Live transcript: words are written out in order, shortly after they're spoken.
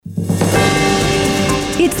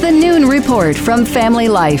It's the Noon Report from Family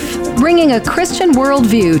Life, bringing a Christian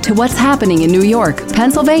worldview to what's happening in New York,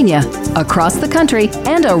 Pennsylvania, across the country,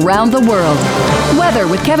 and around the world. Weather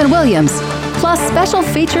with Kevin Williams, plus special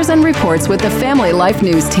features and reports with the Family Life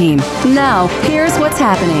News team. Now, here's what's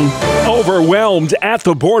happening. Overwhelmed at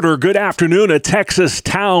the border. Good afternoon. A Texas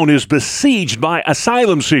town is besieged by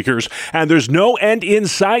asylum seekers, and there's no end in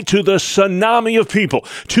sight to the tsunami of people.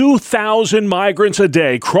 2,000 migrants a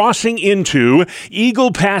day crossing into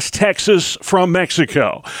Eagle Pass, Texas from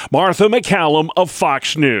Mexico. Martha McCallum of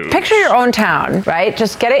Fox News. Picture your own town, right?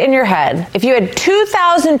 Just get it in your head. If you had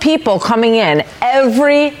 2,000 people coming in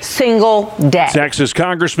every single day. Texas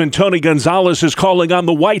Congressman Tony Gonzalez is calling on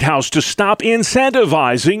the White House to stop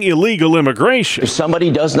incentivizing illegal immigration. If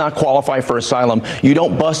somebody does not qualify for asylum, you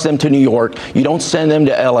don't bus them to New York, you don't send them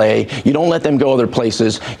to LA, you don't let them go other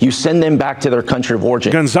places, you send them back to their country of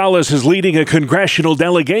origin. Gonzalez is leading a congressional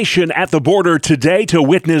delegation at the border today to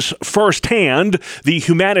witness firsthand the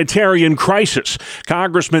humanitarian crisis.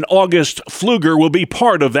 Congressman August Pfluger will be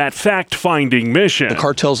part of that fact-finding mission. The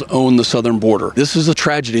cartels own the southern border. This is a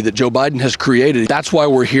tragedy that Joe Biden has created. That's why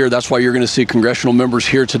we're here. That's why you're going to see congressional members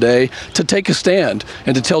here today to take a stand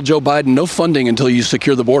and to tell Joe Biden no funding until you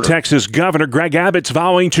secure the border. Texas Governor Greg Abbott's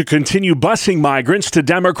vowing to continue busing migrants to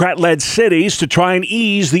Democrat-led cities to try and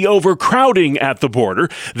ease the overcrowding at the border.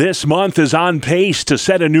 This month is on pace to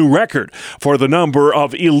set a new record for the number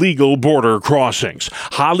of illegal border crossings.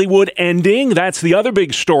 Hollywood ending, that's the other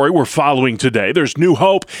big story we're following today. There's new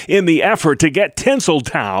hope in the effort to get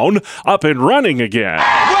Tinseltown up and running again.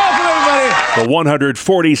 The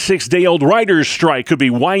 146-day-old writers' strike could be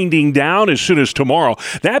winding down as soon as tomorrow.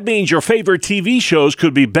 That means your favorite TV shows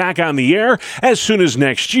could be back on the air as soon as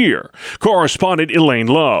next year. Correspondent Elaine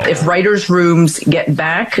Lowe. If writers' rooms get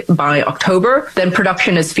back by October, then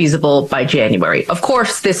production is feasible by January. Of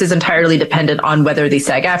course, this is entirely dependent on whether the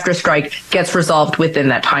SAG-AFTRA strike gets resolved within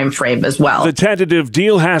that time frame as well. The tentative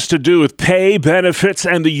deal has to do with pay, benefits,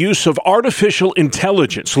 and the use of artificial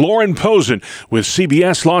intelligence. Lauren Posen with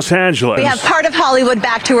CBS Los Angeles. We have part of Hollywood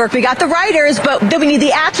back to work. We got the writers, but then we need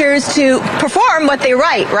the actors to perform what they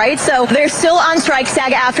write, right? So they're still on strike,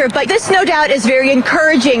 SAG-AFTRA, but this no doubt is very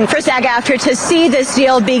encouraging for SAG-AFTRA to see this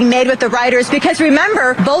deal being made with the writers, because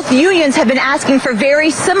remember, both unions have been asking for very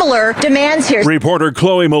similar demands here. Reporter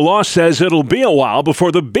Chloe Meloss says it'll be a while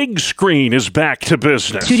before the big screen is back to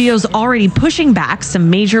business. Studios already pushing back some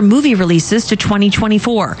major movie releases to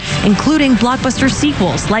 2024, including blockbuster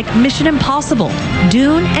sequels like Mission Impossible,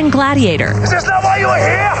 Dune, and Gladiator. Is this not why you are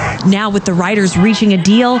here? Now with the writers reaching a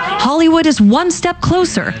deal, Hollywood is one step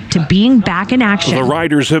closer to being back in action. The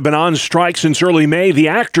writers have been on strike since early May. The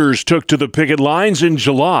actors took to the picket lines in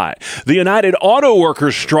July. The United Auto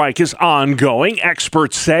Workers strike is ongoing.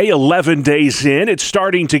 Experts say 11 days in, it's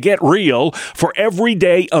starting to get real for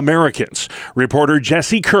everyday Americans. Reporter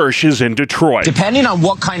Jesse Kirsch is in Detroit. Depending on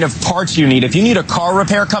what kind of parts you need, if you need a car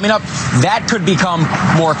repair coming up, that could become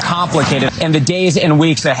more complicated in the days and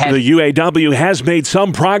weeks ahead. The UAW has made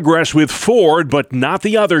some progress with Ford, but not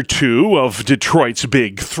the other two of Detroit's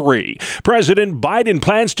big three. President Biden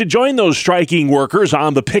plans to join those striking workers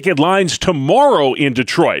on the picket lines tomorrow in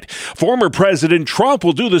Detroit. Former President Trump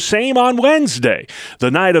will do the same on Wednesday,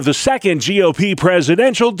 the night of the second GOP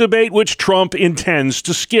presidential debate, which Trump intends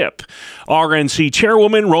to skip. RNC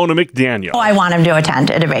Chairwoman Ronna McDaniel. I want him to attend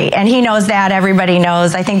a debate, and he knows that. Everybody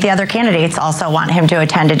knows. I think the other candidates also want him to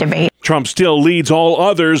attend a debate. Trump still leads all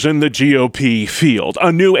others in the GOP field.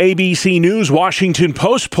 A new ABC News Washington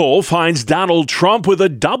Post poll finds Donald Trump with a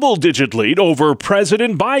double-digit lead over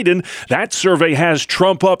President Biden. That survey has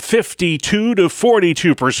Trump up 52 to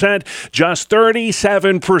 42%. Just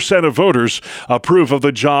 37% of voters approve of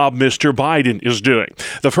the job Mr. Biden is doing.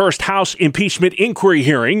 The first House impeachment inquiry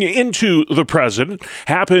hearing into the president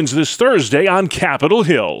happens this Thursday on Capitol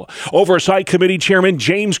Hill. Oversight Committee Chairman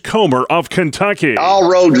James Comer of Kentucky. All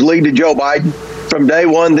roads lead to Joe Biden. From day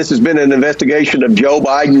one, this has been an investigation of Joe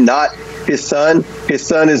Biden, not his son. His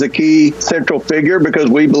son is a key central figure because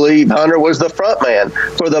we believe Hunter was the front man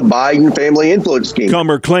for the Biden family influence scheme.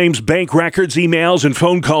 Comer claims bank records, emails, and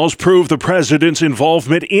phone calls prove the president's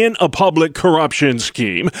involvement in a public corruption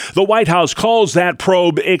scheme. The White House calls that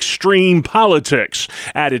probe extreme politics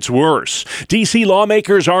at its worst. D.C.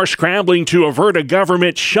 lawmakers are scrambling to avert a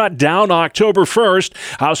government shutdown October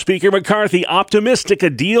 1st. House Speaker McCarthy optimistic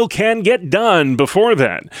a deal can get done before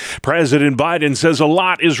then. President Biden says a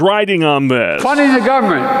lot is riding on this. Funding the the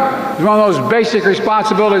government is one of those basic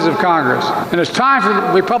responsibilities of Congress. And it's time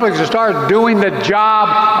for Republicans to start doing the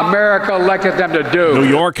job America elected them to do. New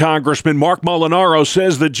York Congressman Mark Molinaro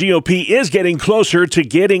says the GOP is getting closer to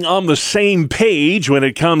getting on the same page when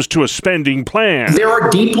it comes to a spending plan. There are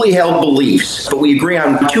deeply held beliefs, but we agree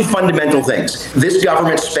on two fundamental things. This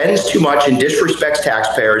government spends too much and disrespects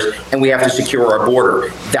taxpayers, and we have to secure our border.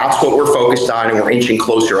 That's what we're focused on, and we're inching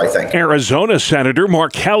closer, I think. Arizona Senator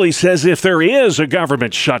Mark Kelly says if there is a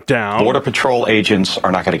government shutdown, Border Patrol agents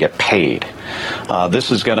are not going to get paid.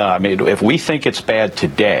 This is going to, if we think it's bad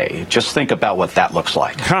today, just think about what that looks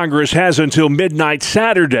like. Congress has until midnight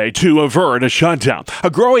Saturday to avert a shutdown. A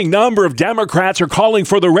growing number of Democrats are calling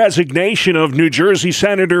for the resignation of New Jersey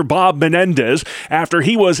Senator Bob Menendez after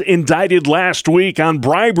he was indicted last week on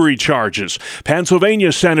bribery charges.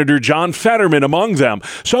 Pennsylvania Senator John Fetterman among them.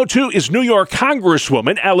 So too is New York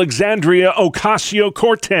Congresswoman Alexandria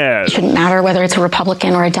Ocasio-Cortez. It shouldn't matter whether it's a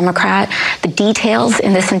Republican or a Democrat. The details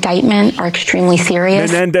in this indictment are extremely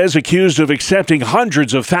serious. Menendez accused of accepting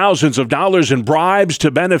hundreds of thousands of dollars in bribes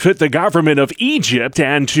to benefit the government of Egypt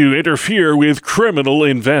and to interfere with criminal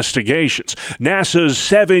investigations. NASA's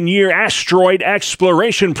 7-year asteroid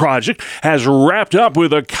exploration project has wrapped up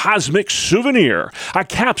with a cosmic souvenir, a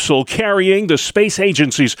capsule carrying the space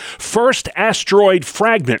agency's first asteroid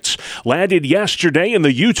fragments landed yesterday in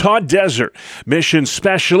the Utah desert. Mission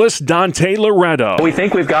specialist Dante Loretto. We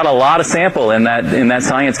think we've got a lot of sample in that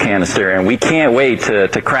science canister, and we can't wait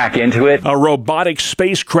to crack into it. A robotic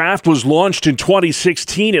spacecraft was launched in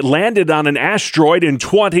 2016. It landed on an asteroid in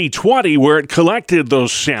 2020 where it collected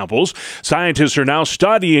those samples. Scientists are now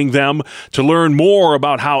studying them to learn more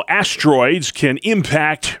about how asteroids can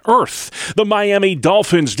impact Earth. The Miami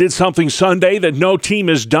Dolphins did something Sunday that no team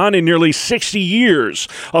has done in nearly 60 years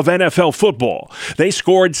of NFL football. They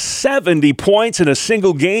scored 70 points in a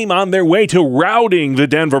single game on their way to routing the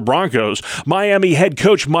Denver Broncos. Miami head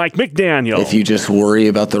coach Mike McDaniel. If you just worry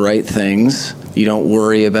about the right things, you don't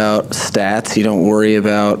worry about stats, you don't worry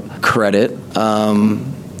about credit,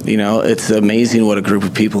 it's amazing what a group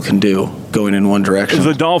of people can do going in one direction.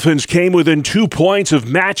 The Dolphins came within 2 points of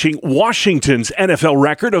matching Washington's NFL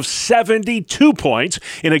record of 72 points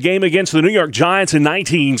in a game against the New York Giants in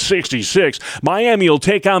 1966. Miami will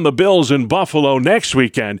take on the Bills in Buffalo next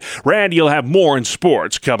weekend. Randy will have more in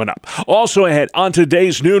sports coming up. Also ahead on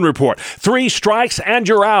today's Noon Report, 3 strikes and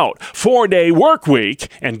you're out, 4-day work week,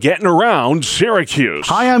 and getting around Syracuse.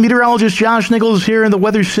 Hi, I'm meteorologist Josh Nichols here in the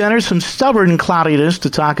Weather Center. Some stubborn cloudiness to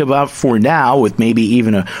talk about for now, with maybe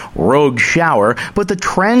even a rogue shower, but the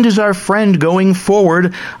trend is our friend going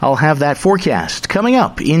forward. I'll have that forecast coming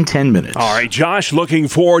up in 10 minutes. All right, Josh, looking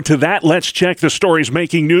forward to that. Let's check the stories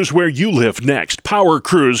making news where you live next. Power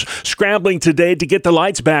crews scrambling today to get the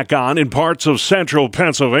lights back on in parts of central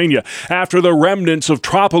Pennsylvania after the remnants of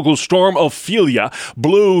Tropical Storm Ophelia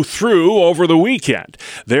blew through over the weekend.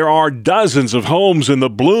 There are dozens of homes in the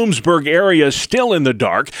Bloomsburg area still in the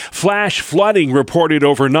dark. Flash flooding reported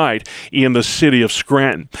overnight in the city of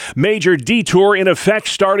Scranton. Major detour in effect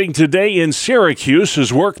starting today in Syracuse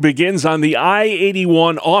as work begins on the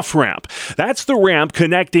I-81 off-ramp. That's the ramp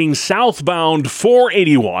connecting southbound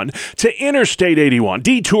 481 to Interstate 81.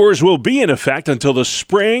 Detours will be in effect until the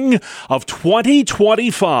spring of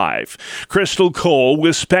 2025. Crystal Cole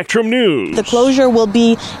with Spectrum News. The closure will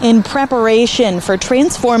be in preparation for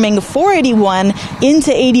transforming 481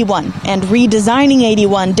 into 81 and redesigning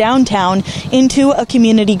 81 downtown into a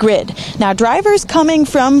community grid. Now, drivers coming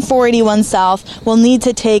from 481 South will need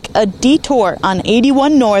to take a detour on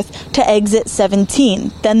 81 North to exit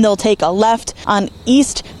 17. Then they'll take a left on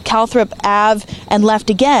East Calthrop Ave and left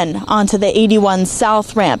again onto the 81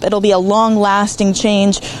 South ramp. It'll be a long-lasting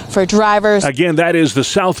change for drivers. Again, that is the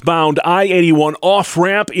southbound I-81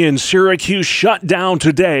 off-ramp in Syracuse, shut down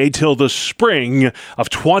today till the spring of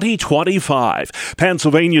 2025.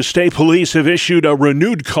 Pennsylvania State Police have issued a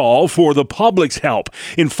renewed call for the public's help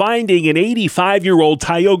in finding an 85-year-old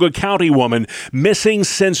Tioga County woman missing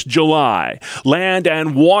since July. Land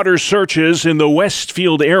and water searches in the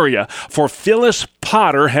Westfield area for Phyllis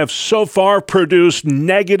Potter have so far produced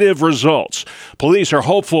negative results. Police are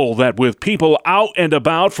hopeful that with people out and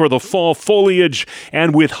about for the fall foliage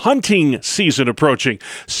and with hunting season approaching,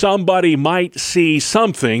 somebody might see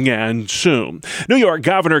something, and soon. New York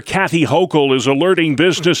Governor Kathy Hochul is alerting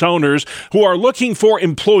business owners who are looking for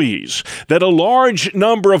employees that a large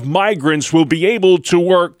number of migrants will be able to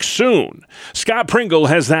work soon. Scott Pringle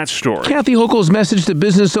has that story. Kathy Hochul's message to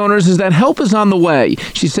business owners is that help is on the way.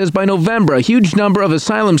 She says by November, a huge number of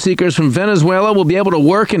asylum asylum seekers from Venezuela will be able to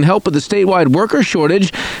work and help with the statewide worker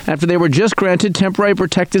shortage after they were just granted temporary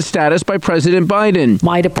protected status by President Biden.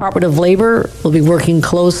 My Department of Labor will be working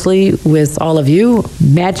closely with all of you,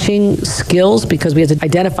 matching skills because we have to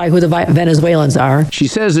identify who the Venezuelans are. She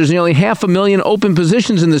says there's nearly 500,000 open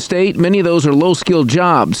positions in the state. Many of those are low-skilled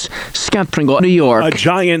jobs. Scott Pringle, New York. A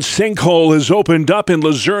giant sinkhole has opened up in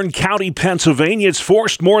Luzerne County, Pennsylvania. It's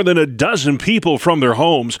forced more than a dozen people from their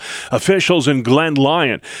homes. Officials in Glen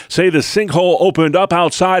Lyon say the sinkhole opened up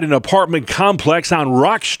outside an apartment complex on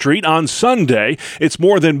Rock Street on Sunday. It's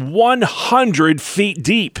more than 100 feet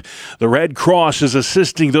deep. The Red Cross is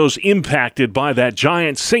assisting those impacted by that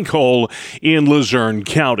giant sinkhole in Luzerne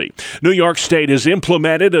County. New York State has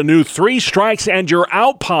implemented a new 3 strikes and you're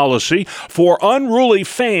out policy for unruly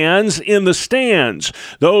fans in the stands.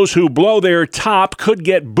 Those who blow their top could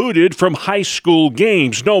get booted from high school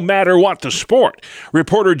games, no matter what the sport.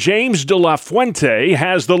 Reporter James De La Fuente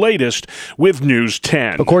has the latest with News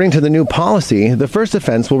 10. According to the new policy, the first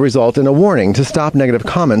offense will result in a warning to stop negative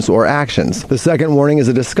comments or actions. The second warning is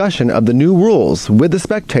a discussion of the new rules with the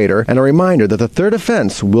spectator and a reminder that the third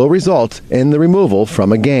offense will result in the removal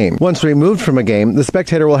from a game. Once removed from a game, the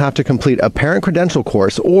spectator will have to complete a parent credential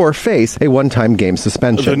course or face a one-time game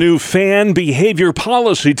suspension. The new fan behavior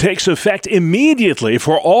policy takes effect immediately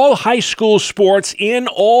for all high school sports in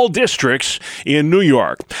all districts in New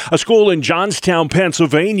York. A school in Johnstown,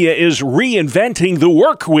 Pennsylvania is reinventing the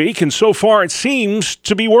work week, and so far it seems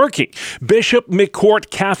to be working. Bishop McCourt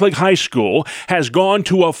Catholic High School has gone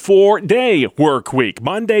to a 4-day work week,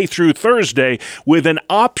 Monday through Thursday, with an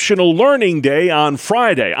optional learning day on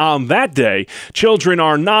Friday. On that day, children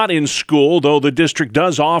are not in school, though the district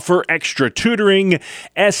does offer extra tutoring,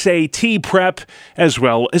 SAT prep, as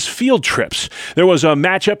well as field trips. There was a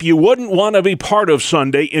matchup you wouldn't want to be part of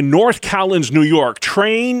Sunday in North Collins, New York.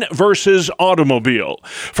 Train versus automobile.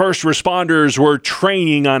 First responders were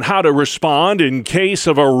training on how to respond in case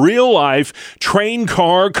of a real-life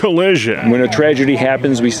train-car collision. When a tragedy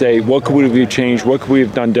happens, we say, what could we have changed? What could we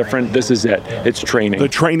have done different? This is it. It's training. The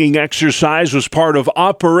training exercise was part of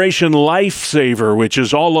Operation Lifesaver, which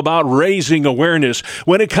is all about raising awareness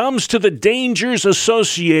when it comes to the dangers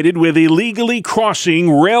associated with illegally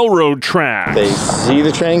crossing railroad tracks. They see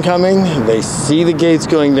the train coming, they see the gates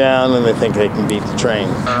going down, and they think they can beat the train.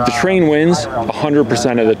 The train wins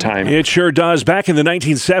 100% of the time. It sure does. Back in the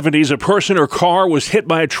 1970s, a person or car was hit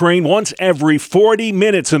by a train once every 40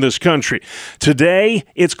 minutes in this country. Today,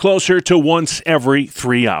 it's closer to once every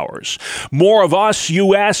 3 hours. More of us,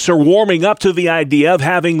 U.S., are warming up to the idea of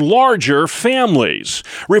having larger families.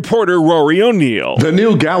 Reporter Rory O'Neill. The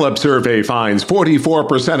new Gallup survey finds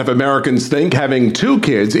 44% of Americans think having 2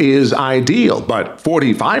 kids is ideal, but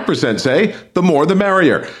 45% say the more the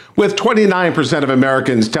merrier. With 29% of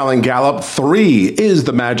Americans telling Gallup 3 is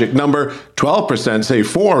the magic number, 12% say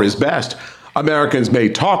 4 is best. Americans may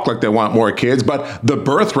talk like they want more kids, but the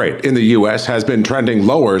birth rate in the U.S. has been trending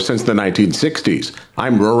lower since the 1960s.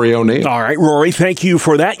 I'm Rory O'Neill. All right, Rory, thank you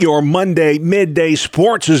for that. Your Monday Midday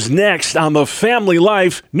Sports is next on the Family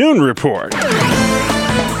Life Noon Report.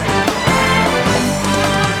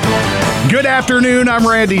 Good afternoon, I'm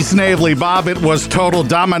Randy Snavely. Bob, it was total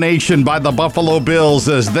domination by the Buffalo Bills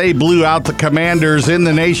as they blew out the Commanders in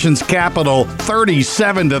the nation's capital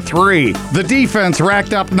 37-3. The defense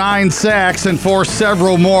racked up 9 sacks and forced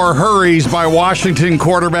several more hurries by Washington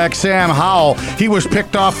quarterback Sam Howell. He was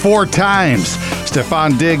picked off 4 times.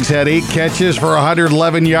 Stephon Diggs had 8 catches for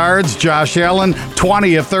 111 yards. Josh Allen,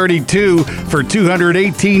 20 of 32 for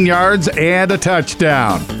 218 yards and a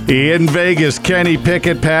touchdown. In Vegas, Kenny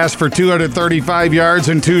Pickett passed for 235 yards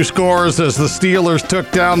and 2 scores as the Steelers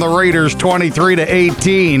took down the Raiders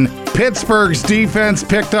 23-18. Pittsburgh's defense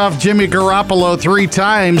picked off Jimmy Garoppolo 3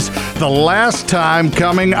 times, the last time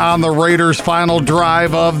coming on the Raiders' final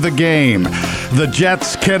drive of the game. The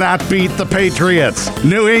Jets cannot beat the Patriots.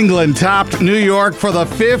 New England topped New York for the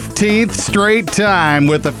 15th straight time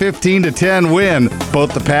with a 15-10 win.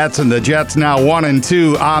 Both the Pats and the Jets now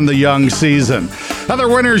 1-2 on the young season. Other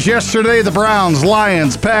winners yesterday, the Browns,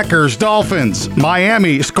 Lions, Packers, Dolphins.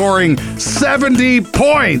 Miami scoring 70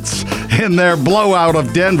 points in their blowout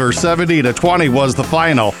of Denver. 70-20 was the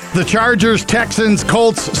final. The Chargers, Texans,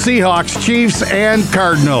 Colts, Seahawks, Chiefs, and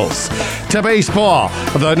Cardinals. To baseball,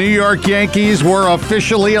 the New York Yankees were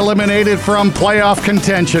officially eliminated from playoff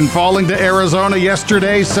contention, falling to Arizona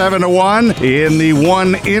yesterday 7-1 in the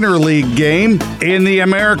one interleague game. In the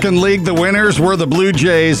American League, the winners were the Blue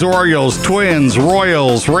Jays, Orioles, Twins,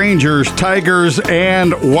 Royals, Rangers, Tigers,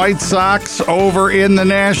 and White Sox. Over in the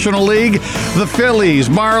National League, the Phillies,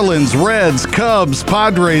 Marlins, Reds, Cubs,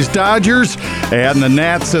 Padres, Dodgers, and the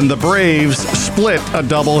Nats and the Braves split a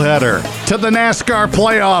doubleheader. To the NASCAR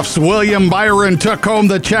playoffs, William Byron took home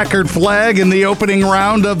the checkered flag in the opening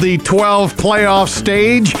round of the 12 playoff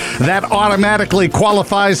stage. That automatically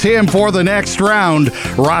qualifies him for the next round.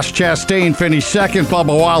 Ross Chastain finished second,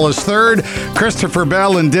 Bubba Wallace third. Christopher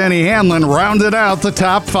Bell and Denny Hamlin rounded out the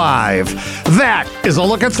top five. That is a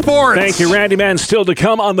look at sports. Thank you, Randy Man. Still to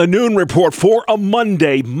come on the Noon Report for a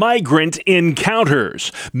Monday, migrant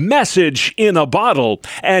encounters, message in a bottle,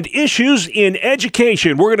 and issues in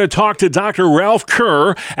education. We're going to talk to Dr. Ralph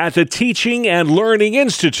Kerr at the Teaching and Learning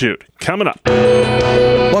Institute. Coming up.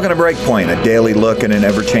 Welcome to Breakpoint, a daily look at an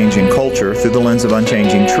ever-changing culture through the lens of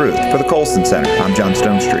unchanging truth. For the Colson Center, I'm John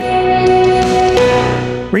Stonestreet.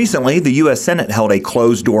 Recently, the U.S. Senate held a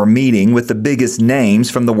closed-door meeting with the biggest names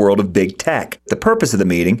from the world of big tech. The purpose of the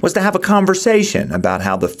meeting was to have a conversation about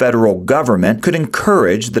how the federal government could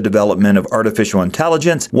encourage the development of artificial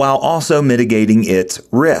intelligence while also mitigating its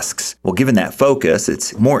risks. Well, given that focus,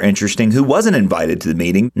 it's more interesting who wasn't invited to the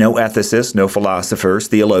meeting. No ethicists, no philosophers,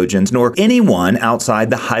 theologians, nor anyone outside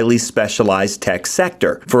the highly specialized tech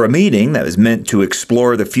sector. For a meeting that was meant to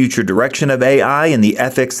explore the future direction of AI and the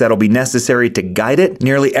ethics that'll be necessary to guide it,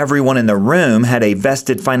 nearly everyone in the room had a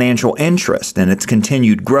vested financial interest in its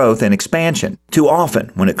continued growth and expansion. Too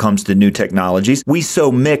often, when it comes to new technologies, we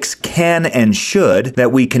so mix can and should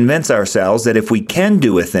that we convince ourselves that if we can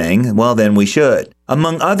do a thing, well, then we should.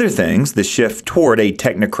 Among other things, the shift toward a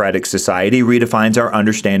technocratic society redefines our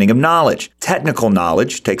understanding of knowledge. Technical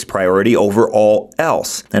knowledge takes priority over all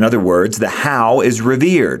else. In other words, the how is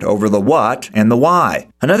revered over the what and the why.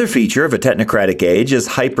 Another feature of a technocratic age is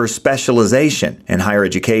hyper-specialization. In higher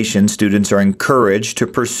education, students are encouraged to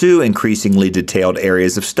pursue increasingly detailed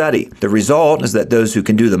areas of study. The result is that those who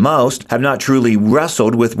can do the most have not truly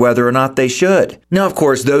wrestled with whether or not they should. Now, of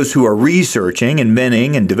course, those who are researching,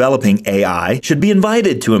 inventing, and developing AI should be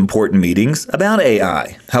invited to important meetings about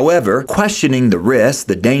AI. However, questioning the risks,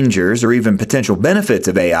 the dangers, or even potential benefits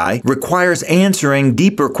of AI requires answering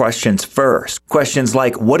deeper questions first. Questions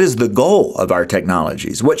like, what is the goal of our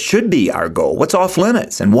technologies? What should be our goal? What's off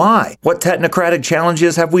limits and why? What technocratic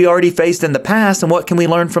challenges have we already faced in the past and what can we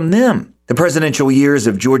learn from them? The presidential years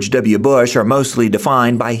of George W. Bush are mostly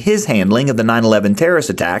defined by his handling of the 9/11 terrorist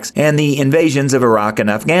attacks and the invasions of Iraq and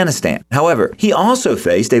Afghanistan. However, he also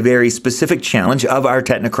faced a very specific challenge of our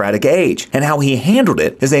technocratic age, and how he handled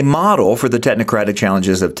it is a model for the technocratic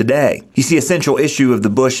challenges of today. You see, a central issue of the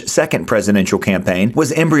Bush second presidential campaign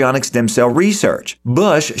was embryonic stem cell research.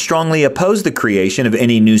 Bush strongly opposed the creation of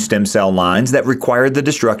any new stem cell lines that required the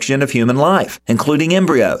destruction of human life, including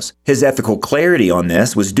embryos. His ethical clarity on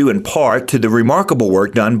this was due in part to the remarkable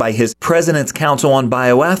work done by his President's Council on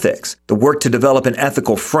Bioethics, the work to develop an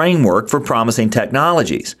ethical framework for promising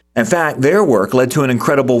technologies. In fact, their work led to an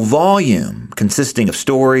incredible volume consisting of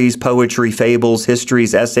stories, poetry, fables,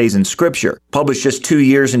 histories, essays, and scripture. Published just 2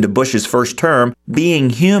 years into Bush's first term,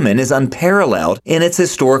 Being Human is unparalleled in its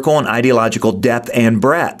historical and ideological depth and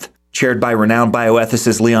breadth. Chaired by renowned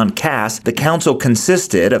bioethicist Leon Kass, the council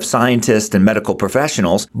consisted of scientists and medical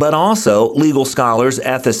professionals, but also legal scholars,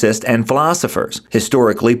 ethicists, and philosophers.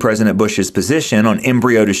 Historically, President Bush's position on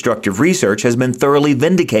embryo-destructive research has been thoroughly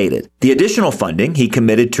vindicated. The additional funding he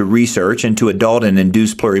committed to research into adult and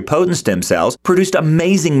induced pluripotent stem cells produced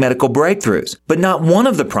amazing medical breakthroughs, but not one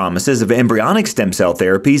of the promises of embryonic stem cell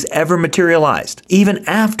therapies ever materialized. Even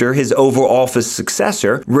after his Oval Office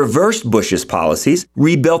successor reversed Bush's policies,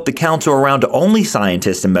 rebuilt the council around only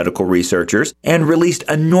scientists and medical researchers, and released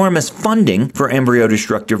enormous funding for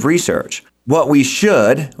embryo-destructive research. What we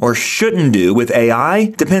should or shouldn't do with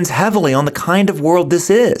AI depends heavily on the kind of world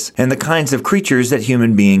this is and the kinds of creatures that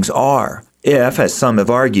human beings are. If, as some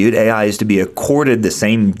have argued, AI is to be accorded the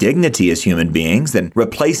same dignity as human beings, then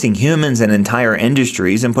replacing humans and entire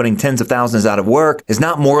industries and putting tens of thousands out of work is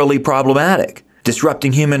not morally problematic.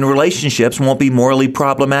 Disrupting human relationships won't be morally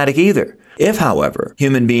problematic either. If, however,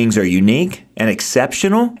 human beings are unique and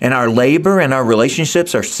exceptional, and our labor and our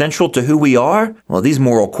relationships are central to who we are, well, these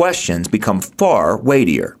moral questions become far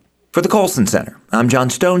weightier. For the Colson Center, I'm John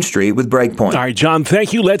Stonestreet with Breakpoint. All right, John,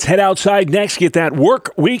 thank you. Let's head outside next, get that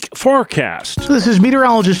work week forecast. So this is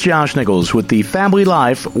meteorologist Josh Nichols with the Family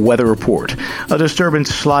Life Weather Report. A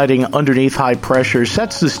disturbance sliding underneath high pressure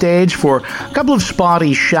sets the stage for a couple of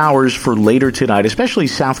spotty showers for later tonight, especially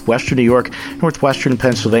southwestern New York, northwestern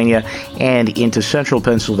Pennsylvania, and into central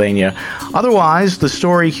Pennsylvania. Otherwise, the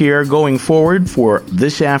story here going forward for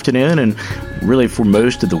this afternoon and really for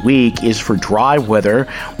most of the week is for dry weather.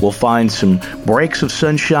 We'll find some breaks of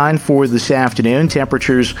sunshine for this afternoon.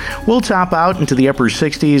 Temperatures will top out into the upper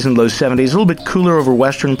 60s and low 70s. A little bit cooler over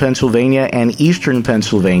western Pennsylvania and eastern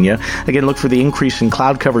Pennsylvania. Again, look for the increase in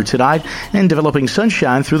cloud cover tonight and developing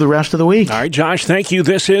sunshine through the rest of the week. All right, Josh, thank you.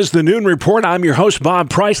 This is the Noon Report. I'm your host,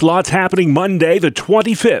 Bob Price. Lots happening Monday, the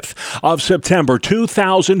 25th of September.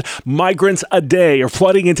 2,000 migrants a day are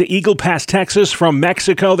flooding into Eagle Pass, Texas from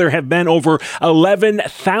Mexico. There have been over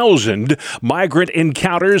 11,000 migrant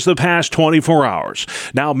encounters the past 24 hours.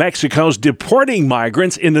 Now, Mexico's deporting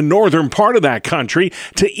migrants in the northern part of that country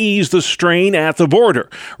to ease the strain at the border.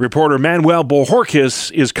 Reporter Manuel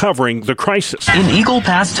Bojorquez is covering the crisis. In Eagle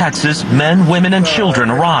Pass, Texas, men, women, and children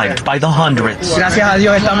arrived by the hundreds.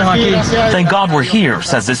 Thank God we're here,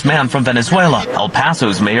 says this man from Venezuela. El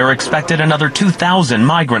Paso's mayor expected another 2,000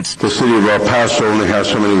 migrants. The city of El Paso only has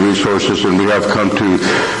so many resources, and we have come to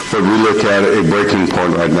what we look at a breaking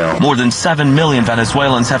point right now. More than 7 million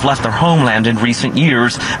Venezuelans have left their homeland in recent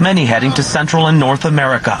years, many heading to Central and North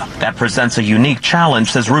America. That presents a unique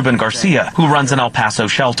challenge, says Ruben Garcia, who runs an El Paso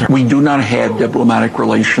shelter. We do not have diplomatic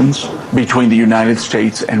relations between the United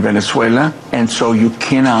States and Venezuela, and so you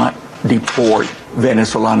cannot deport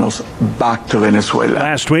Venezolanos back to Venezuela.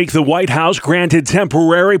 Last week, the White House granted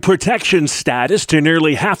temporary protection status to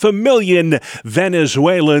nearly 500,000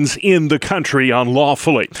 Venezuelans in the country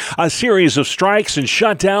unlawfully. A series of strikes and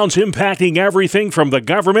shutdowns impacting everything from the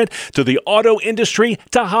government to the auto industry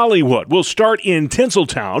to Hollywood. We'll start in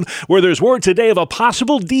Tinseltown, where there's word today of a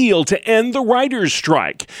possible deal to end the writers'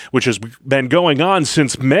 strike, which has been going on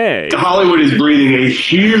since May. Hollywood is breathing a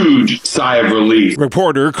huge sigh of relief.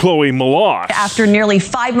 Reporter Chloe Maloff. After nearly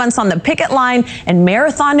 5 months on the picket line and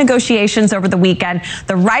marathon negotiations over the weekend,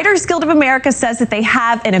 the Writers Guild of America says that they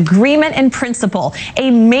have an agreement in principle, a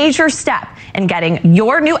major step in getting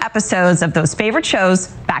your new episodes of those favorite shows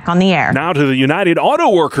back on the air. Now to the United Auto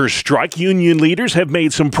Workers strike. Union leaders have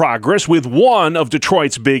made some progress with one of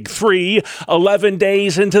Detroit's big three, 11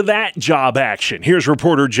 days into that job action. Here's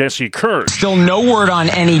reporter Jesse Kurz. Still no word on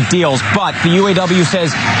any deals, but the UAW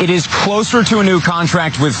says it is closer to a new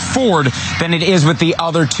contract with Ford than it is with the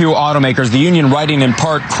other two automakers. The union writing in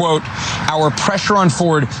part, quote, "Our pressure on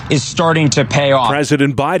Ford is starting to pay off."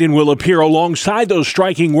 President Biden will appear alongside those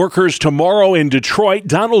striking workers tomorrow in Detroit.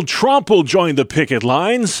 Donald Trump will join the picket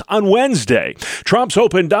lines on Wednesday. Trump's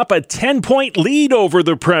opened up a 10-point lead over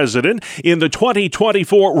the president in the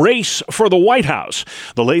 2024 race for the White House.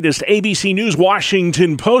 The latest ABC News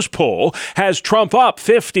Washington Post poll has Trump up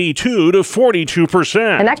 52 to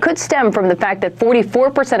 42%. And that could stem from the fact that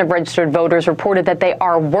 44% of registered voters reported that they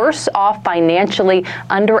are worse off financially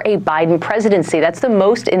under a Biden presidency. That's the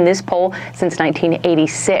most in this poll since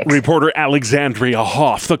 1986. Reporter Alexandria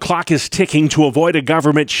Hoff. The clock is ticking to avoid a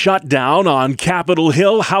government shutdown on Capitol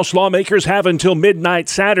Hill. House lawmakers have until midnight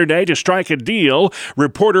Saturday to strike a deal.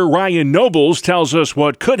 Reporter Ryan Nobles tells us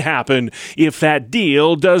what could happen if that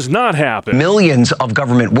deal does not happen. Millions of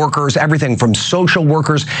government workers, everything from social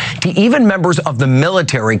workers to even members of the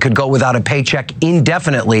military, could go without a paycheck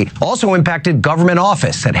indefinitely. Also impacted government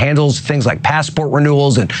office that handles things like passport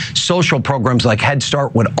renewals and social programs like Head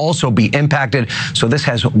Start would also be impacted. So this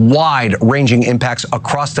has wide-ranging impacts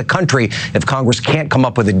across the country if Congress can't come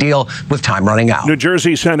up with a deal with time running out. New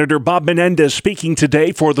Jersey Senator Bob Menendez speaking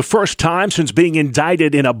today for the first time since being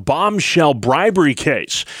indicted in a bombshell bribery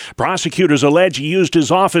case. Prosecutors allege he used his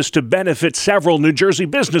office to benefit several New Jersey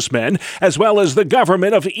businessmen as well as the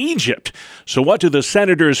government of Egypt. So what do the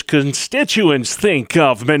senator's constituents think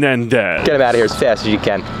of Menendez? Get him out of here as fast as you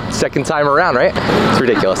can. Second time around, right? It's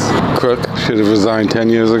ridiculous. Crook should have resigned 10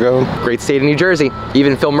 years ago. Great state of New Jersey.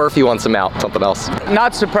 Even Phil Murphy wants him out. Something else.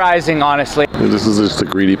 Not surprising, honestly. This is just a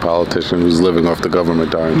greedy politician who's living off the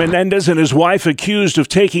government dime. Menendez and his wife accused of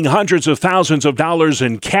taking hundreds of thousands of dollars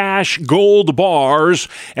in cash, gold bars,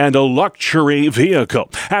 and a luxury vehicle.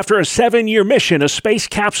 After a 7-year mission, a space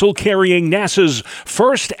capsule carrying NASA's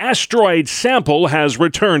first asteroid sample has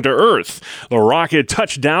returned to Earth. The rocket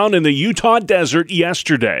touched down in the Utah Utah desert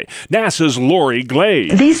yesterday. NASA's Lori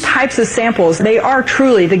Glade. These types of samples, they are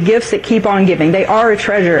truly the gifts that keep on giving. They are a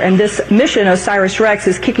treasure, and this mission, OSIRIS-REx,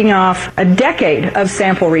 is kicking off a decade of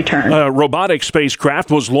sample return. A robotic spacecraft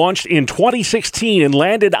was launched in 2016 and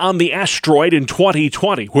landed on the asteroid in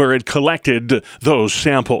 2020, where it collected those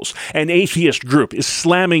samples. An atheist group is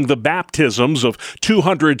slamming the baptisms of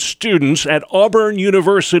 200 students at Auburn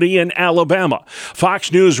University in Alabama.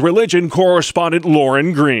 Fox News religion correspondent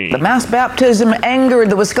Lauren Green. The mass baptism angered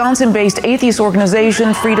the Wisconsin-based atheist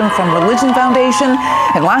organization Freedom from Religion Foundation,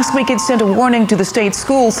 and last week it sent a warning to the state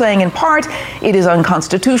school saying, in part, it is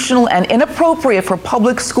unconstitutional and inappropriate for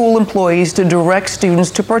public school employees to direct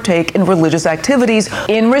students to partake in religious activities.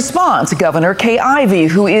 In response, Governor Kay Ivey,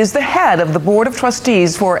 who is the head of the Board of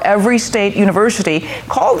Trustees for every state university,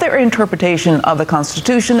 called their interpretation of the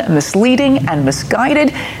Constitution misleading and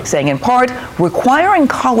misguided, saying in part, requiring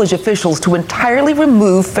college officials to entirely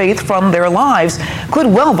remove faith from their lives could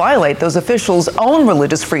well violate those officials' own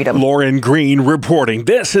religious freedom. Lauren Green reporting.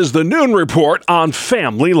 This is the Noon Report on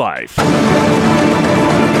Family Life.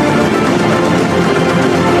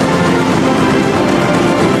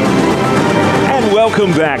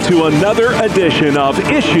 Welcome back to another edition of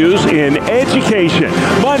Issues in Education.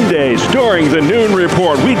 Mondays during the Noon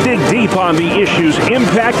Report, we dig deep on the issues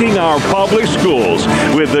impacting our public schools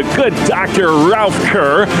with the good Dr. Ralph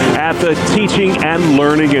Kerr at the Teaching and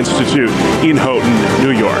Learning Institute in Houghton,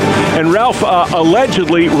 New York. And Ralph,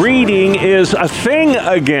 allegedly, reading is a thing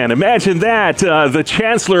again. Imagine that. The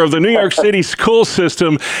chancellor of the New York City school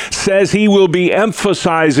system says he will be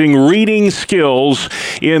emphasizing reading skills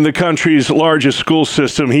in the country's largest school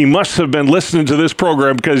system. He must have been listening to this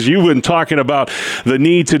program because you've been talking about the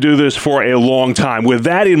need to do this for a long time. With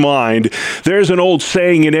that in mind, there's an old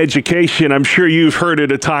saying in education, I'm sure you've heard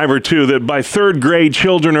it a time or two, that by third grade,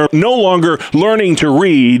 children are no longer learning to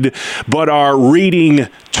read, but are reading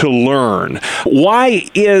to learn. Why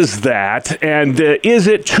is that? And is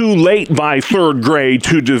it too late by third grade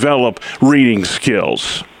to develop reading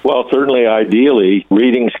skills? Well, certainly, ideally,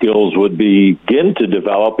 reading skills would begin to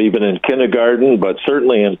develop even in kindergarten, but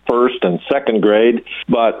certainly in first and second grade.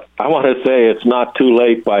 But I want to say it's not too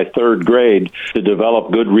late by third grade to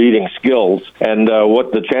develop good reading skills. And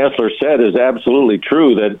what the chancellor said is absolutely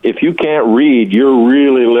true, that if you can't read, you're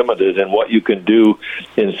really limited in what you can do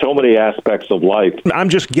in so many aspects of life. I'm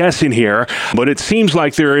just guessing here, but it seems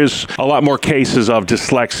like there is a lot more cases of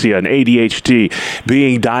dyslexia and ADHD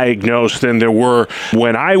being diagnosed than there were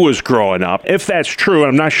when I was growing up. If that's true,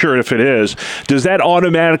 I'm not sure if it is, does that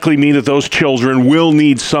automatically mean that those children will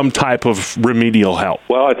need some type of remedial help?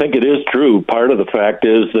 Well, I think it is true. Part of the fact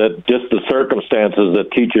is that just the circumstances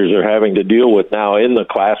that teachers are having to deal with now in the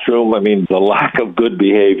classroom, I mean, the lack of good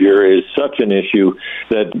behavior is such an issue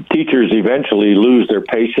that teachers eventually lose their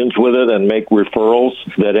patience with it and make referrals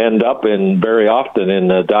that end up very often in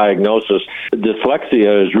the diagnosis.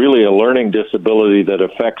 Dyslexia is really a learning disability that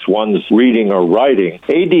affects one's reading or writing.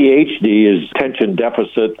 ADHD is attention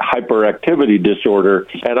deficit hyperactivity disorder,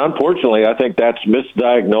 and unfortunately, I think that's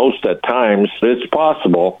misdiagnosed at times. It's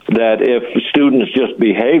possible that if students just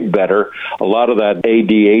behave better, a lot of that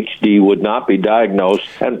ADHD would not be diagnosed.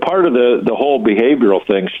 And part of the whole behavioral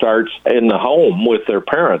thing starts in the home with their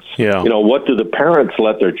parents. Yeah. You know, what do the parents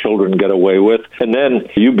let their children get away with? And then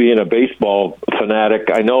you being a baseball fanatic,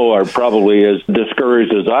 I know are probably as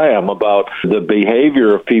discouraged as I am about the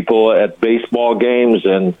behavior of people at baseball games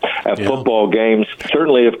and at football games.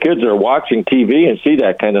 Certainly if kids are watching TV and see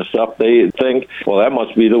that kind of stuff, they think, well, that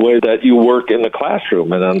must be the way that you work in the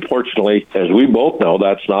classroom. And unfortunately, as we both know,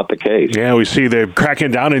 that's not the case. Yeah, we see they're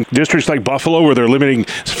cracking down in districts like Buffalo where they're limiting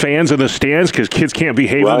fans in the stands because kids can't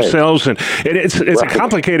behave themselves. And it's a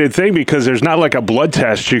complicated thing because there's not like a blood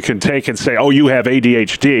test you can take and say, oh, you have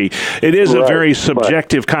ADHD. It is a very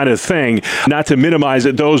subjective kind of thing, not to minimize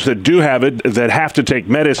it, those that do have it, that have to take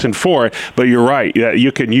medicine for it. But you're right.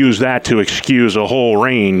 You can use that to excuse a whole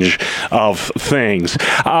range of things.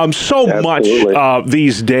 Much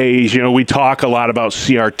these days, you know, we talk a lot about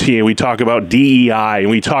CRT and we talk about DEI and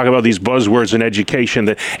we talk about these buzzwords in education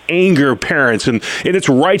that anger parents and it's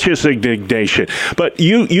righteous indignation. But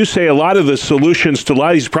you say a lot of the solutions to a lot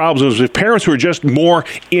of these problems is if parents were just more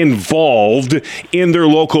involved in their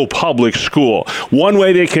local public school. One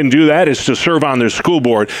way they can do that is to serve on their school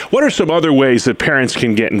board. What are some other ways that parents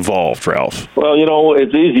can get involved, Ralph? Well, you know,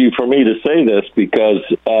 it's easy for me to say this because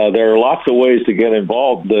there are lots of ways to get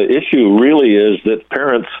involved. The issue really is that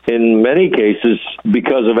parents, in many cases,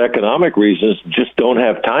 because of economic reasons, just don't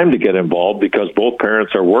have time to get involved because both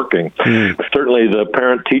parents are working. Certainly the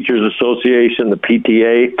Parent Teachers Association, the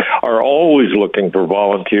PTA, are always looking for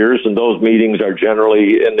volunteers, and those meetings are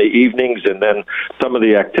generally in the evenings, and then some of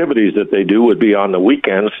the activities that they do would be on the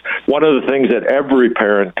weekends. One of the things that every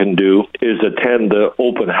parent can do is attend the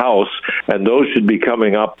open house, and those should be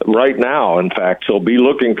coming up right now, in fact. So be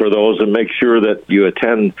looking for those and make sure that you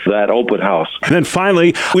attend that open house. And then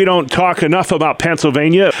finally, we don't talk enough about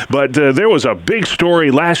Pennsylvania, but there was a big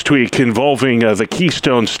story last week involving the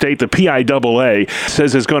Keystone State. The PIAA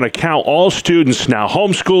says it's going to count all students now.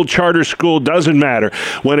 Homeschool, charter school, doesn't matter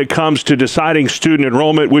when it comes to deciding student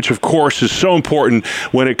enrollment, which of course is so important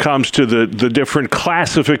when it comes to the different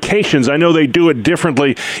classifications. I know they do it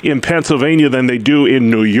differently in Pennsylvania than they do in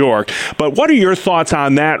New York. But what are your thoughts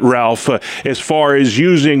on that, Ralph, as far as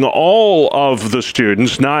using all of the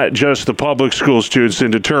students, not just the public school students,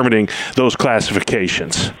 in determining those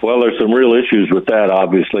classifications? Well, there's some real issues with that,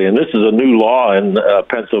 obviously. And this is a new law in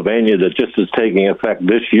Pennsylvania that just is taking effect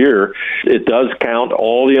this year. It does count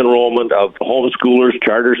all the enrollment of homeschoolers,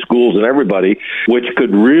 charter schools, and everybody, which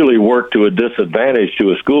could really work to a disadvantage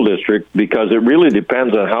to a school district because it really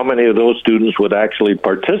depends on how many of those students would actually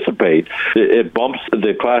participate. It bumps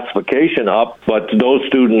the classification up, but those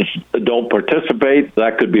students don't participate.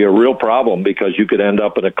 That could be a real problem because you could end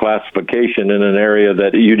up in a classification in an area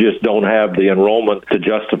that you just don't have the enrollment to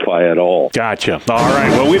justify at all. Gotcha. All right.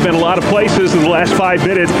 Well, we've been a lot of places in the last 5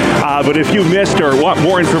 minutes, but if you missed or want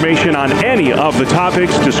more information on any of the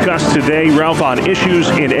topics discussed today, Ralph, on issues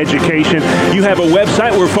in education, you have a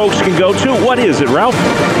website where folks can go to. What is it, Ralph?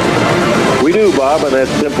 We do, Bob, and that's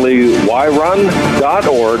simply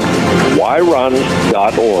yrun.org,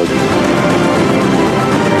 yrun.org.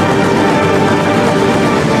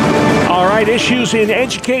 All right, Issues in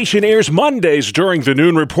Education airs Mondays during the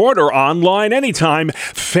Noon Report or online anytime,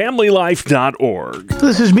 familylife.org.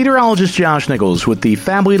 This is meteorologist Josh Nichols with the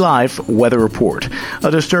Family Life Weather Report.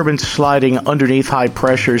 A disturbance sliding underneath high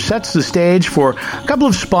pressure sets the stage for a couple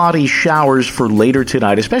of spotty showers for later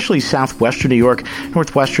tonight, especially southwestern New York,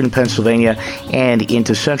 northwestern Pennsylvania, and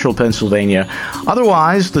into central Pennsylvania.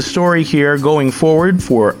 Otherwise, the story here going forward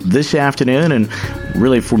for this afternoon and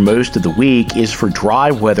really for most of the week is for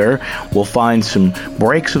dry weather. We'll find some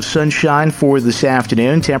breaks of sunshine for this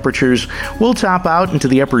afternoon. Temperatures will top out into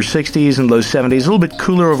the upper 60s and low 70s. A little bit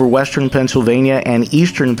cooler over western Pennsylvania and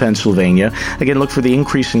eastern Pennsylvania. Again, look for the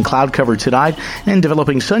increase in cloud cover tonight and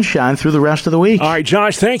developing sunshine through the rest of the week. All right,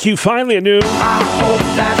 Josh, thank you. Finally at noon. I hope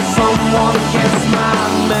that someone gets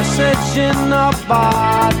my message in a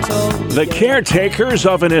bottle. The caretakers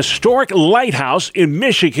of an historic lighthouse in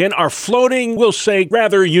Michigan are floating, we'll say,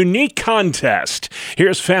 rather unique contest.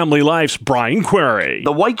 Here's Family Life's Brian Query.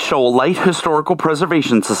 The White Shoal Light Historical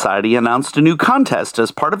Preservation Society announced a new contest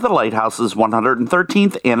as part of the lighthouse's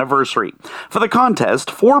 113th anniversary. For the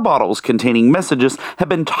contest, 4 bottles containing messages have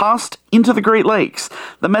been tossed into the Great Lakes.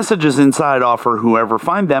 The messages inside offer whoever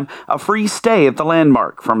find them a free stay at the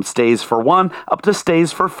landmark, from stays for 1 up to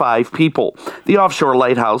stays for 5 people. The offshore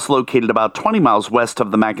lighthouse, located about 20 miles west of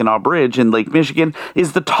the Mackinac Bridge in Lake Michigan,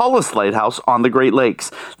 is the tallest lighthouse on the Great Lakes.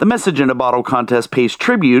 The Message in a Bottle contest pays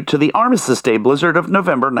tribute to the Armistice Day blizzard of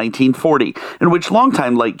November 1940, in which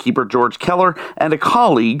longtime lightkeeper George Keller and a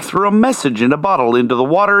colleague threw a message in a bottle into the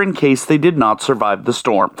water in case they did not survive the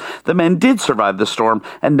storm. The men did survive the storm,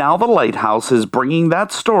 and now the lighthouse is bringing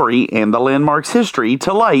that story and the landmark's history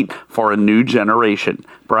to light for a new generation.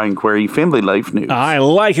 Brian Query, Family Life News. I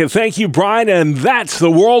like it. Thank you, Brian. And that's the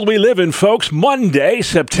world we live in, folks. Monday,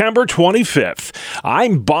 September 25th.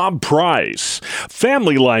 I'm Bob Price.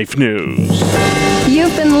 Family Life News.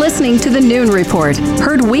 You've been listening to the Noon Report,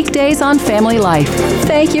 heard weekdays on Family Life.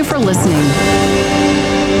 Thank you for listening.